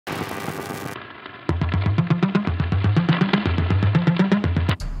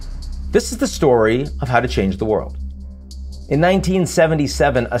This is the story of how to change the world. In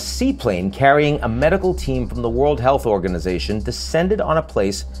 1977, a seaplane carrying a medical team from the World Health Organization descended on a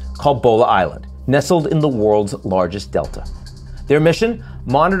place called Bola Island, nestled in the world's largest delta. Their mission?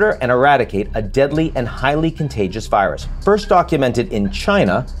 Monitor and eradicate a deadly and highly contagious virus, first documented in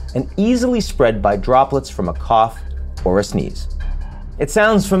China and easily spread by droplets from a cough or a sneeze. It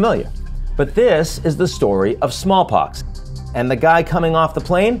sounds familiar, but this is the story of smallpox. And the guy coming off the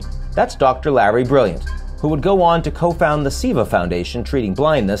plane? That's Dr. Larry Brilliant, who would go on to co-found the Seva Foundation treating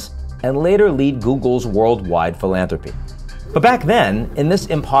blindness and later lead Google's worldwide philanthropy. But back then, in this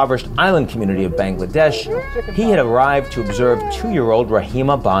impoverished island community of Bangladesh, he had arrived to observe 2-year-old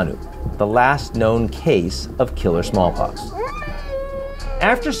Rahima Banu, the last known case of killer smallpox.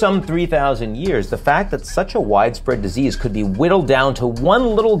 After some 3,000 years, the fact that such a widespread disease could be whittled down to one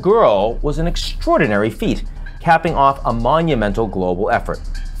little girl was an extraordinary feat, capping off a monumental global effort.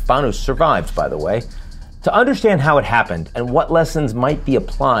 Banu survived, by the way. To understand how it happened and what lessons might be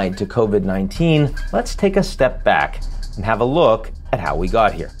applied to COVID-19, let's take a step back and have a look at how we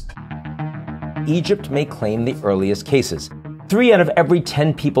got here. Egypt may claim the earliest cases. 3 out of every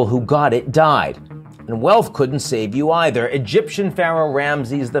 10 people who got it died. And wealth couldn't save you either. Egyptian Pharaoh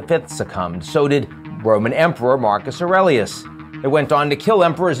Ramses V succumbed. So did Roman Emperor Marcus Aurelius. It went on to kill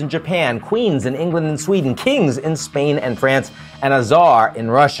emperors in Japan, queens in England and Sweden, kings in Spain and France, and a czar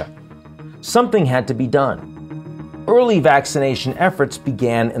in Russia. Something had to be done. Early vaccination efforts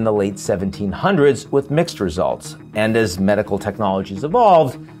began in the late 1700s with mixed results, and as medical technologies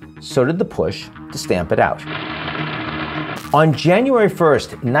evolved, so did the push to stamp it out. On January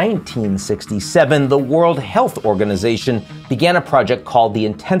 1st, 1967, the World Health Organization began a project called the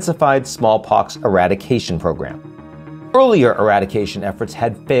Intensified Smallpox Eradication Program. Earlier eradication efforts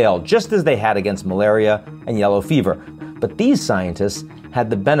had failed, just as they had against malaria and yellow fever, but these scientists had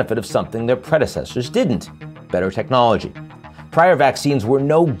the benefit of something their predecessors didn't: better technology. Prior vaccines were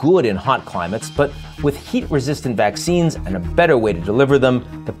no good in hot climates, but with heat-resistant vaccines and a better way to deliver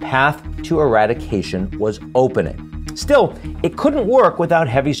them, the path to eradication was opening. Still, it couldn't work without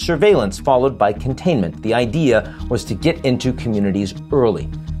heavy surveillance followed by containment. The idea was to get into communities early,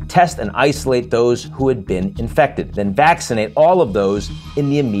 test and isolate those who had been infected, then vaccinate all of those in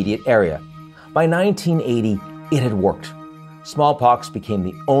the immediate area. By 1980, it had worked. Smallpox became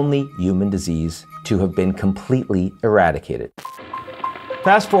the only human disease to have been completely eradicated.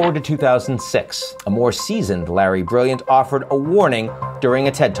 Fast forward to 2006. A more seasoned Larry Brilliant offered a warning during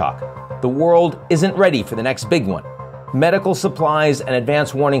a TED Talk. The world isn't ready for the next big one. Medical supplies and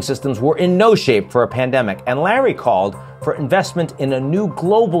advanced warning systems were in no shape for a pandemic, and Larry called for investment in a new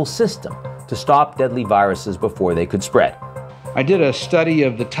global system to stop deadly viruses before they could spread. I did a study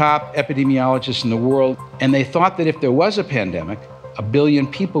of the top epidemiologists in the world, and they thought that if there was a pandemic, 1 billion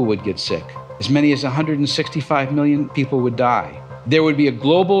people would get sick. As many as 165 million people would die. There would be a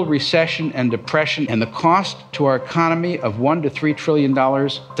global recession and depression, and the cost to our economy of $1 to $3 trillion,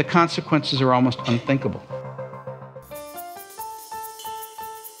 the consequences are almost unthinkable.